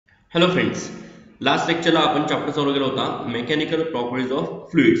Hello friends, last लेक्चरला आपण chapter चालू केला होता मेकॅनिकल प्रॉपर्टीज ऑफ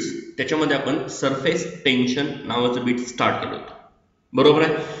फ्लुइड्स. त्याच्यामध्ये आपण सरफेस टेन्शन नावाचं बीट स्टार्ट केलं होतं, बरोबर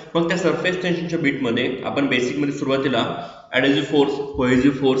आहे. मग त्या सरफेस टेन्शनच्या बीटमध्ये आपण बेसिकमध्ये सुरुवातीला ॲडेसिव्ह force,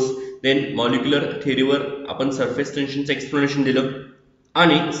 cohesive force, then molecular थिअरीवर आपण सरफेस टेन्शनचं एक्सप्लेनेशन दिलं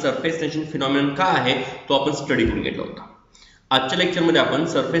आणि सरफेस टेन्शन फिनॉमिनन का आहे तो आपण स्टडी करून घेतला होता. आजच्या लेक्चरमध्ये आपण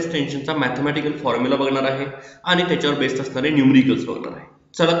सरफेस टेन्शनचा मॅथमॅटिकल फॉर्म्युला बघणार आहे आणि त्याच्यावर बेस्ड असणारे न्यूमरिकल्स बघणार आहे.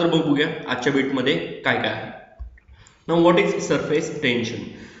 चला तर बघूया आजच्या बीटमध्ये काय काय आहे. Now what is surface tension?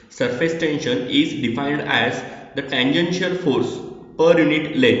 Surface tension is defined as the tangential force per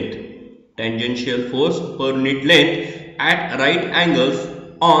unit length, tangential force per unit length at right angles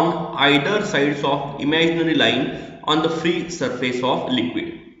on either sides of imaginary line on the free surface of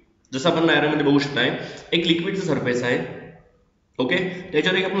liquid. जसं आपण डायग्राममध्ये बघू शकताय, एक लिक्विडचं surface आहे, okay.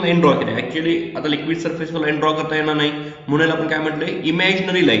 त्याच्यावर एक आपण लाईन ड्रॉ केली. ऍक्च्युअली आता लिक्विड सरफेसवर लाईन ड्रॉ करता येणार नाही म्हणून आपण काय म्हटलंय,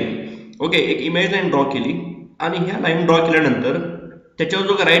 इमॅजिनरी लाईन. ओके, एक इमेज लाईन ड्रॉ केली आणि ह्या लाईन ड्रॉ केल्यानंतर त्याच्यावर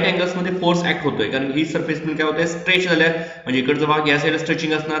जो राईट अँगल्स मध्ये फोर्स ऍक्ट होतोय, कारण ही सरफेस काय होतंय, स्ट्रेच झाल्या. म्हणजे इकडचा भाग या साईडला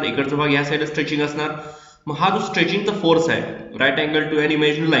स्ट्रेचिंग असणार, इकडचा भाग या साईडला स्ट्रेचिंग असणार. मग हा जो स्ट्रेचिंगचा फोर्स आहे right angle to N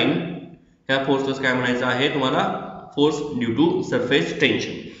imaginary line, ह्या फोर्सला काय म्हणायचं आहे तुम्हाला, force due to surface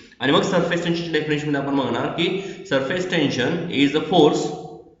tension. आणि मग सरफेस टेन्शनच्या डेफिनेशन मध्ये आपण बघणार की surface tension is the force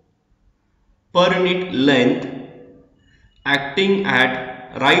per unit length acting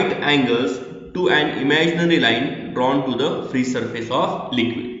at right angles to an imaginary line drawn to the free surface of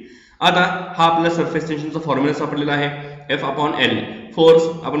liquid. आता हा आपला सरफेस टेन्शनचा फॉर्म्युला सापडलेला आहे, F/L. फोर्स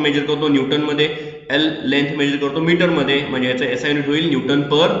आपण मेजर करतो न्यूटन मध्ये, L लेंथ मेजर करतो metre मध्ये, म्हणजे याचा SI युनिट होईल न्यूटन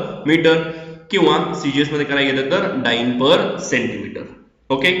पर मीटर किंवा CGS मध्ये करायला गेलं तर dine per centimetre.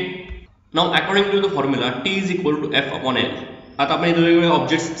 Okay, now according to the formula T is equal to F/L. आता आपण इथे वेगवेगळे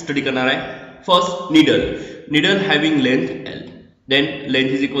ऑब्जेक्ट्स स्टडी करणार आहे. First needle, needle having length L, then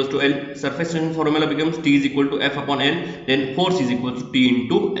length is equals to L. Surface tension formula becomes T is equal to F/L, then force is equal to T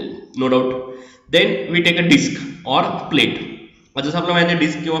into L, no doubt. Then we take a disc or plate. जसं आपल्याला माहिती आहे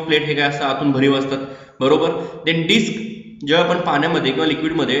disk किंवा plate हे काय असतं, आतून भरीव असतात, बरोबर. देन डिस्क जेव्हा आपण पाण्यामध्ये किंवा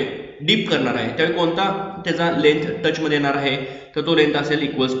लिक्विडमध्ये डीप करणार आहे त्यावेळी कोणता त्याचा लेंथ टच मध्ये येणार आहे, तर तो लेंथ असेल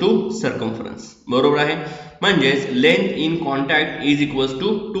इक्वल्स टू सर्कम्फरन्स, बरोबर आहे. म्हणजेच length in contact is equals to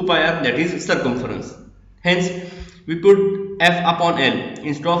 2πr, that is circumference. Hence we put F/L.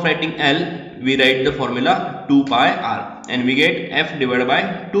 Instead of writing L, we write the formula 2πr and we get F divided by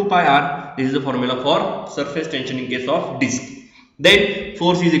 2πr. This is the formula for surface tension in case of disc. Then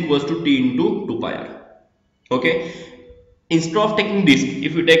force is equals to T into 2πr. Okay. Instead of taking disc,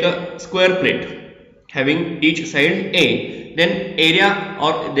 if you take a square plate having each side A, then area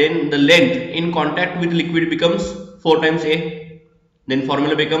or then the length in contact with liquid becomes 4 times A. Then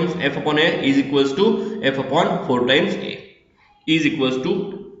formula becomes F/A is equals to F/4 times A is equals to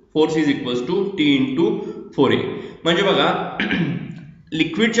force is equals to T into 4A. म्हणजे बघा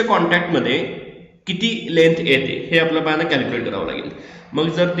लिक्विडच्या contact मध्ये किती length येते हे आपल्याला पहिल्यांदा calculate करावं लागेल.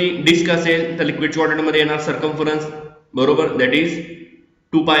 मग जर ती डिस्क असेल तर लिक्विडच्या कॉन्टॅक्ट मध्ये येणार सर्कम्फरन्स, बरोबर, that is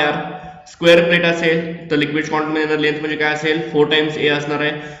 2πr. Square plate असेल तर लिक्विडच्या कॉन्टॅक्ट मध्ये येणार लेंथ म्हणजे काय असेल 4 टाइम्स A असणार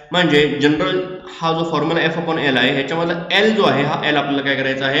आहे. म्हणजे जनरल हा जो फॉर्म्युला F/L आहे ह्याच्यामधला L जो आहे हा L आपल्याला काय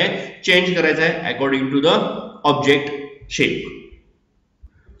करायचा आहे, चेंज करायचा आहे according to the object shape.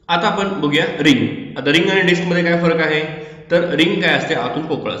 आता आपण बघूया रिंग. आता रिंग आणि डिस्क मध्ये काय फरक आहे, तर रिंग काय असते, आतून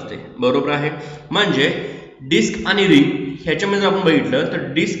पोकळ असते, बरोबर आहे. म्हणजे डिस्क आणि रिंग ह्याच्यामध्ये आपण बघितलं तर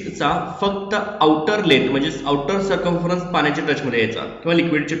डिस्कचा फक्त आउटर लेंथ म्हणजे आउटर सर्कम्फरन्स पाण्याच्या टच मध्ये यायचा किंवा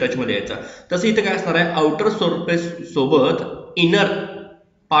लिक्विडच्या टच मध्ये यायचा. तसं इथं काय असणार आहे, आउटर सरफेस सोबत इनर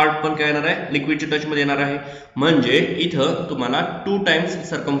पार्ट पण काय येणार आहे, लिक्विडच्या टच मध्ये येणार आहे. म्हणजे इथं तुम्हाला 2 टाइम्स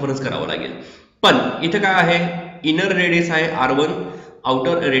सर्कम्फरन्स करावं लागेल. पण इथं काय आहे, इनर रेडियस आहे R1,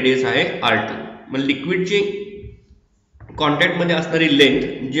 आउटर रेडियस आहे R2. म्हणजे लिक्विडची कॉन्टॅक्ट मध्ये असणारी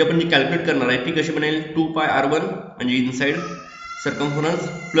लेंथ जी आपण कॅल्क्युलेट करणार आहे ती कशी बनेल, 2πr1 म्हणजे inside circumference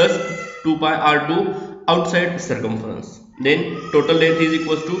plus 2πr2 outside circumference. Then total length is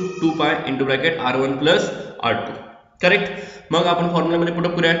equals to 2π into bracket R1 plus R2, correct. मग आपण फॉर्म्युला मध्ये पुट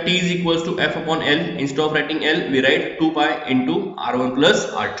करूया, T is equals to F/L. Instead of writing L we write 2π into R1 plus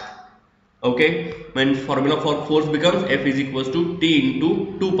R2. Okay, म्हणजे formula for force becomes F is equals to T into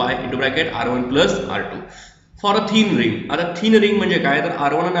 2π into bracket R1 plus R2. For a thin ring, आता thin ring म्हणजे काय, तर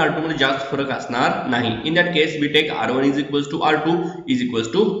R1 आणि R2 मध्ये जास्त फरक असणार नाही. In that case we take R1 is equals to R2 is equals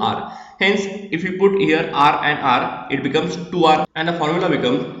to R. Hence if you put here R and R it becomes 2R and the formula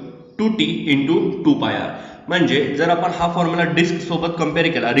becomes 2T into 2πr. म्हणजे जर आपण हा formula disk सोबत compare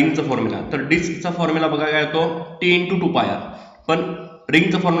केला रिंगचा formula, तर डिस्कचा formula बघा काय येतो T into 2πr, पण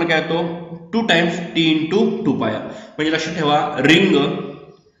रिंगचा फॉर्म्युला काय येतो 2 टाइम्स T into 2πr. म्हणजे लक्षात ठेवा रिंग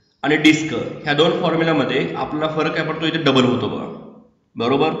आणि डिस्क ह्या दोन फॉर्म्युल्यामध्ये आपल्याला फरक काय पडतो, इथे डबल होतो बघा.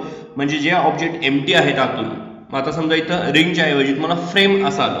 बरोबर, म्हणजे जे ऑब्जेक्ट एम्प्टी आहेत आतून, मग आता समजा इथं रिंगच्या ऐवजी तुम्हाला फ्रेम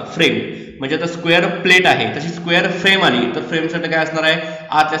असं आलं. फ्रेम म्हणजे आता स्क्वेअर प्लेट आहे तशी स्क्वेअर फ्रेम आली तर फ्रेमसाठी काय असणार आहे,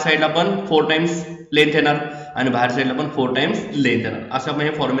 आतल्या साईडला पण 4 टाइम्स लेंथ येणार आणि बाहेर साईडला पण 4 टाइम्स लेंथ येणार. असं आपण हे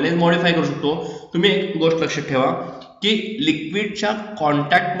फॉर्म्युले मॉडिफाय करू शकतो. तुम्ही एक गोष्ट लक्षात ठेवा की लिक्विडच्या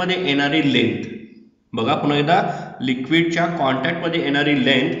कॉन्टॅक्टमध्ये येणारी लेंथ, बघा पुन्हा एकदा, लिक्विडच्या कॉन्टॅक्टमध्ये येणारी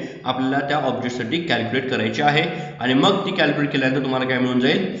लेंथ आपल्याला त्या ऑब्जेक्टसाठी कॅल्क्युलेट करायची आहे आणि मग ती कॅल्क्युलेट केल्यानंतर तुम्हाला काय मिळून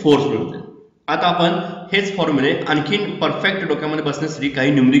जाईल, फोर्स मिळून जाईल. आता आपण हेच फॉर्म्युले आणखीन परफेक्ट डोक्यामध्ये बसण्यासाठी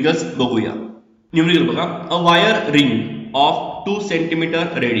काही न्यूमरिकल्स बघूया. न्यूमरिकल बघा, a wire ring of 2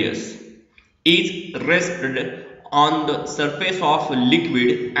 centimetre radius is rested on the surface of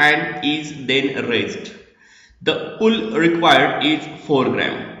liquid and is then raised. The pull required is 4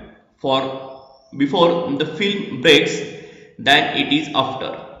 gram for before the film breaks than it is after.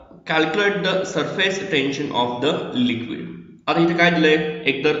 Calculate the surface tension of the liquid. आता इथे काय दिलंय,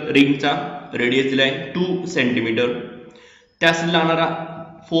 एकतर रिंगचा radius दिलाय 2 centimetre, त्यास लागणारा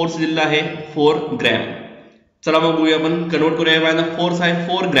force दिलेला आहे 4 ग्रॅम. चला मग बघूया, आपण कन्वर्ट करूया. फोर्स आहे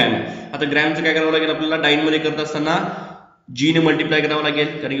 4 ग्रॅम. आता ग्रॅमचं काय करावं लागेल आपल्याला, डाईन मध्ये करत असताना जी ने मल्टिप्लाय करावं लागेल,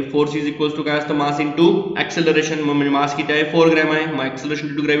 कारण की फोर्स इज इक्वल टू काय असतं, मास इंटू ऍक्सेलरेशन. म्हणजे मास किती आहे, 4 ग्रॅम आहे, मग ऍक्सेलरेशन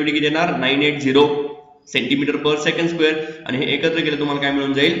इंटू ग्रॅव्हिटी किती येणार, 980 सेंटीमीटर पर सेकंड स्क्वेअर. आणि हे एकत्र केलं तुम्हाला काय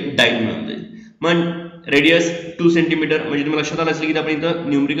मिळून जाईल, डाईन मिळून जाईल. मग रेडियस 2 सेंटीमीटर, म्हणजे तुम्हाला लक्षात आलं असेल की आपण इथं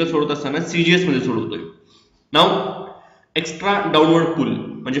न्यूमरिकल सोडवत असताना सीजीएस मध्ये सोडवतोय. नाउ एक्स्ट्रा डाऊनवर्ड पुल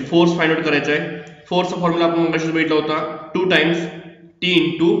म्हणजे फोर्स फाइंड आउट करायचा आहे. फोर्सचा फॉर्म्युला आपण मगाशीच बघितला होता, 2 टाइम्स टी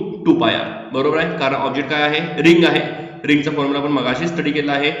इंटू 2 पाय आर. बरोबर आहे, कारण ऑब्जेक्ट काय आहे, रिंग आहे. रिंगचा फॉर्म्युला आपण मगाशी स्टडी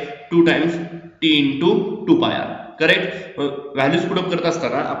केला आहे, 2 टाइम्स टी इंटू 2 पाय R. Correct. Values put up करत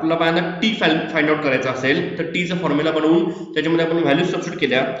असताना आपल्याला पहिल्यांदा टी फाइंड आउट करायचा असेल तर टीचा फॉर्म्युला बनवून त्याच्यामध्ये आपण व्हॅल्यूज सबस्टिट्यूट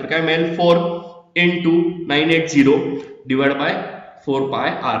केल्या तर काय मिळेल, 4 इंटू 980 डिवाइड बाय 4 पाय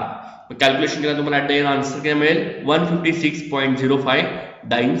आर. कॅल्क्युलेशन केला तुम्हाला ऍट द एंड आन्सर काय मिळेल, 156.05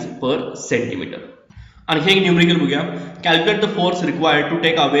 डाइन्स पर सेंटीमीटर. आणखी एक न्यूमरिकल बघूया. Calculate the force required to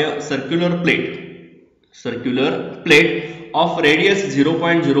take away a circular plate of radius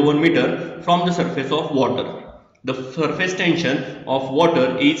 0.01 metre from the surface of water. The surface tension off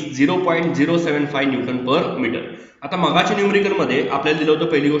water is 0.075 Newton per metre. आता मगाच्या numerical मध्ये आपल्याला दिलं होतं,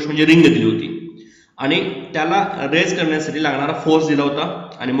 पहिली गोष्ट म्हणजे रिंग दिली होती आणि त्याला रेज करण्यासाठी लागणारा फोर्स दिला होता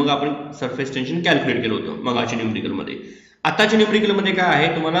आणि मग आपण सरफेस टेन्शन कॅल्क्युलेट केलं होतं मगाच्या न्यूमरिकल मध्ये. आताच्या न्यूमरिकल मध्ये काय आहे,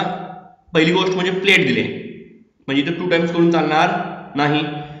 तुम्हाला पहिली गोष्ट म्हणजे प्लेट दिली, म्हणजे इथे 2 टाइम्स करून चालणार नाही.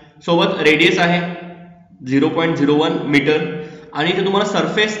 सोबत रेडियस आहे 0.01 मीटर आणि इथे तुम्हाला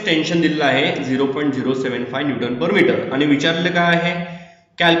सरफेस टेन्शन दिलेलं आहे 0.075 न्यूटन पर मीटर. आणि विचारलेलं काय आहे,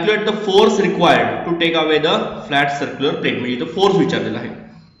 calculate the force required to take away the flat circular plate. म्हणजे इथं फोर्स विचारलेला आहे.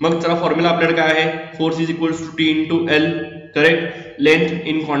 मग चला फॉर्म्युला आपल्याकडे काय आहे, force is equal to T into L. Correct. Length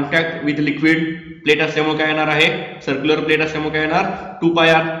in contact with liquid, plate असल्यामुळे काय येणार आहे, सर्क्युलर प्लेट असल्यामुळे काय येणार, 2 पाय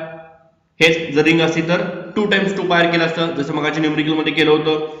आर. हेच जर रिंग असती तर 2 टाइम्स 2 पाय आर केलं असतं, जसं मगाच्या न्यूमरिकल मध्ये केलं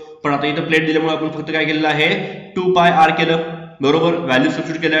होतं. पण आता इथं प्लेट दिल्यामुळे आपण फक्त काय केलेलं आहे, 2 पाय आर केलं. बरोबर, व्हॅल्यू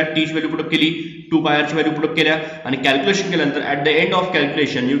सबस्टिट्यूट केल्या, टी ची व्हॅल्यू पुटअप केली, 2 पाय आर ची व्हॅल्यू पुटअप केल्या आणि कॅल्क्युलेशन केल्यानंतर at the end of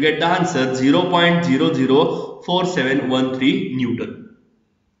calculation you get the answer 0.004713 Newton.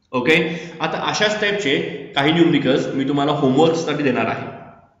 Okay. आता अशाच टाइपचे काही न्यूमरिकल्स मी तुम्हाला होमवर्कसाठी देणार आहे.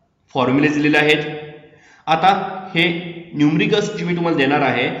 फॉर्म्युलेज दिलेले आहेत. आता हे न्यूमरिकल्स जे मी तुम्हाला देणार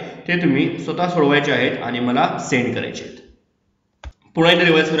आहे ते तुम्ही स्वतः सोडवायचे आहेत आणि मला सेंड करायचे आहेत. पुन्हा एकदा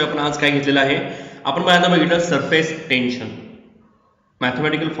रिवाइज करूया आपण आज काय घेतलेलं आहे. आपण पहिल्यांदा बघितलं surface tension,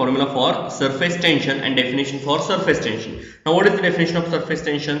 mathematical formula for surface tension and definition for surface tension. Now what is the definition of surface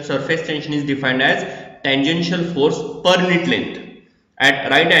tension? Surface tension is defined as tangential force per unit length at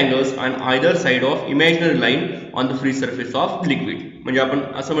right angles on either side of imaginary line on the free surface of liquid. म्हणजे आपण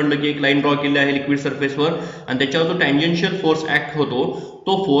असं म्हणलं की एक line draw केली आहे liquid सरफेसवर आणि त्याच्यावर जो टँजेन्शियल फोर्स ऍक्ट होतो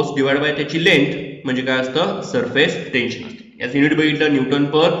तो फोर्स डिवाइड बाय त्याची लेंथ म्हणजे काय असतं, सरफेस टेन्शन असतं. याचं युनिट बघितलं न्यूटन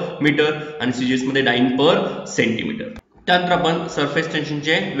पर मीटर आणि सीजीएस मध्ये डाइन पर सेंटीमीटर. त्यानंतर आपण सरफेस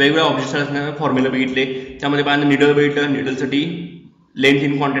टेन्शनचे वेगवेगळ्या ऑब्जेक्ट्स असणारे फॉर्म्युला बघितले. त्यामध्ये पाहिजे निडल बघितलं, निडलसाठी length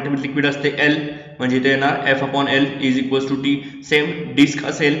in contact with liquid असते एल, म्हणजे इथे येणार F upon L is equal to T. Same disk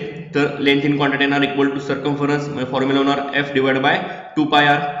असेल तर लेंथ इन कॉन्टॅक्ट येणार इक्वल टू सर्कम्फरन्स, म्हणजे फॉर्म्युला होणार एफ डिवाइड बाय 2 पाय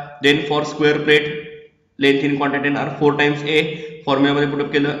R. Then for square plate length in contact येणार 4 टाइम्स ए, फॉर्म्युलामध्ये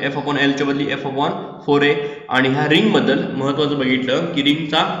पुटअप केलं एफ अपॉन एलच्या बदली एफ अपॉन 4a. आणि ह्या रिंग बद्दल महत्वाचं बघितलं की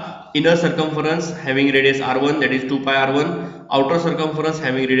रिंगचा inner circumference having radius r1 that is 2 pi r1, outer circumference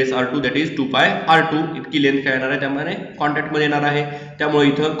having radius r2 that is 2 pi r2 इतकी लेंथ काय येणार आहे, त्यामुळे कॉन्टॅक्ट मध्ये येणार आहे. त्यामुळे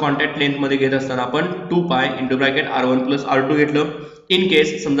इथं कॉन्टॅक्ट लेंथ मध्ये घेत असताना आपण 2 pi into bracket r1 plus r2 घेतलं. इन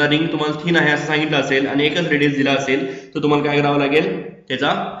केस समजा रिंग तुम्हाला थिन आहे असं सांगितलं असेल आणि एकच रेडियस दिला असेल तर तुम्हाला काय करावं लागेल,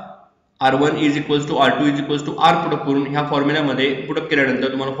 त्याचा R1 is equals to R2 is equals to R put up करून ह्या फॉर्म्युल्यामध्ये पुटअप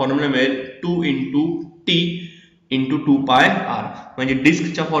केल्यानंतर तुम्हाला फॉर्म्युला मिळेल 2 इंटू T इंटू 2 पाय R. म्हणजे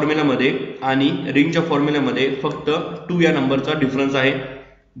डिस्कच्या फॉर्म्युल्यामध्ये आणि रिंगच्या फॉर्म्युल्यामध्ये फक्त 2 या नंबरचा डिफरन्स आहे.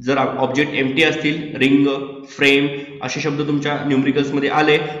 जर ऑब्जेक्ट एम्प्टी असतील, रिंग, फ्रेम असे शब्द तुमच्या न्यूमरिकल्स मध्ये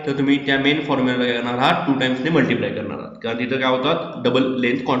आले तर तुम्ही त्या मेन फॉर्म्युला काय करणार आहात, 2 टाइम्सने मल्टिप्लाय करणार आहात, कारण तिथं काय होतात डबल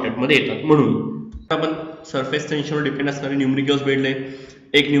लेंथ कॉन्टॅक्ट मध्ये येतात. म्हणून आपण सरफेस टेन्शनवर डिपेंड असणारे न्यूमरिकल्स भेटले.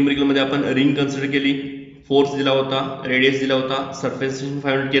 एक न्यूमरिकल मध्ये आपण रिंग कन्सिडर केली, फोर्स दिला होता, रेडियस दिला होता, सरफेस टेन्शन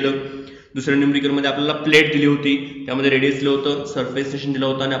फाइंड आउट केलं. दुसऱ्या न्यूमरिकल मध्ये आपल्याला प्लेट दिली होती, त्यामध्ये रेडियस दिलं होतं, सरफेस टेन्शन दिला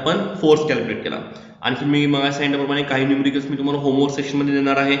होता आणि आपण फोर्स कॅल्क्युलेट केला. आणखी मी मग सांगितल्याप्रमाणे काही न्यूमरिकल्स मी तुम्हाला होमवर्क सेक्शन मध्ये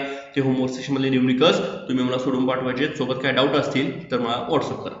देणार आहे. ते होमवर्क सेक्शन मधले न्यूमरिकल्स तुम्ही मला सोडून पाठवायचे. सोबत काय डाऊट असतील तर मला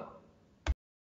व्हॉट्सअप करा.